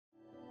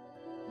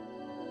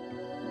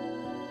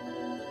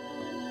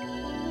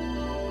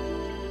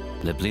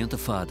Le blianta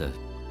fada,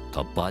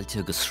 tá bailte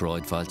agus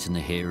sráidbhailte na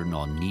héir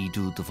ná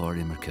nídú de bhar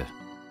imirce,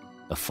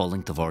 a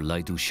follingt de bhar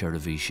leidú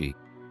seirbhísí,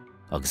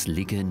 agus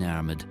lige in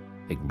armid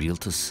ag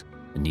rialtas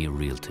a ní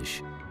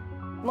rialtais.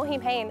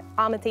 Mohím hain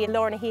amadí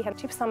lorna híhan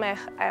típ samach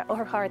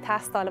orchar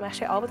tastal a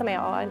meise ábhad mé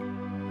áil.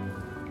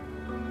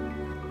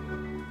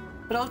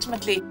 But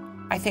ultimately,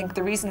 I think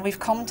the reason we've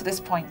come to this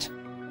point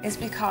is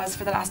because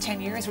for the last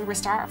 10 years we were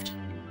starved.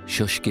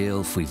 Seo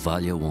scéal faoi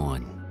bhaile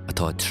amháin,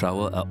 atá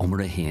trabha a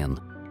umra héin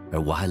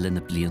waithe na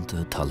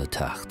blianta tala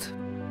tacht.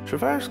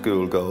 Traverse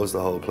school goes,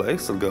 the whole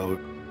place will go.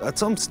 At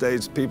some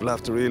stage, people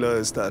have to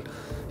realise that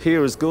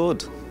here is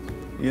good.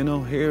 You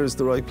know, here is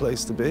the right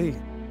place to be.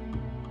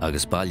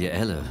 Agus bailile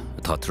eile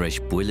atá tar éis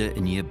buile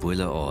in ní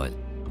buile áil,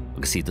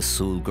 agus iad a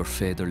súil gur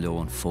féidir leo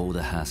an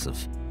fóda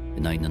hasamh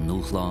in aon na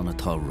nuachláin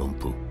atá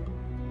rumpu.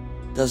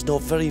 There's no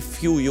very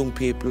few young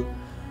people,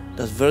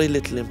 there's very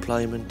little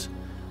employment,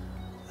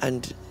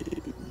 and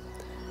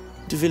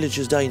the village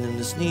is dying in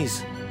its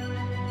knees.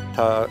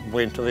 Tá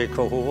buinte bhí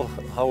cothú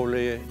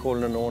haulaí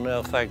cúil na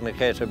nóna feag na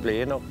céite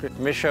bliain ach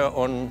mise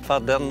an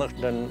fadennach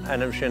den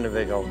enam sin a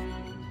bheith ann.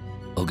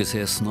 Agus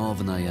é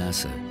snábhan a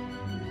dheasa,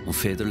 an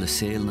féidir le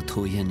saoil na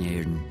tóithe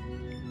éireann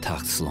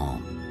tacht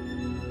Slánú.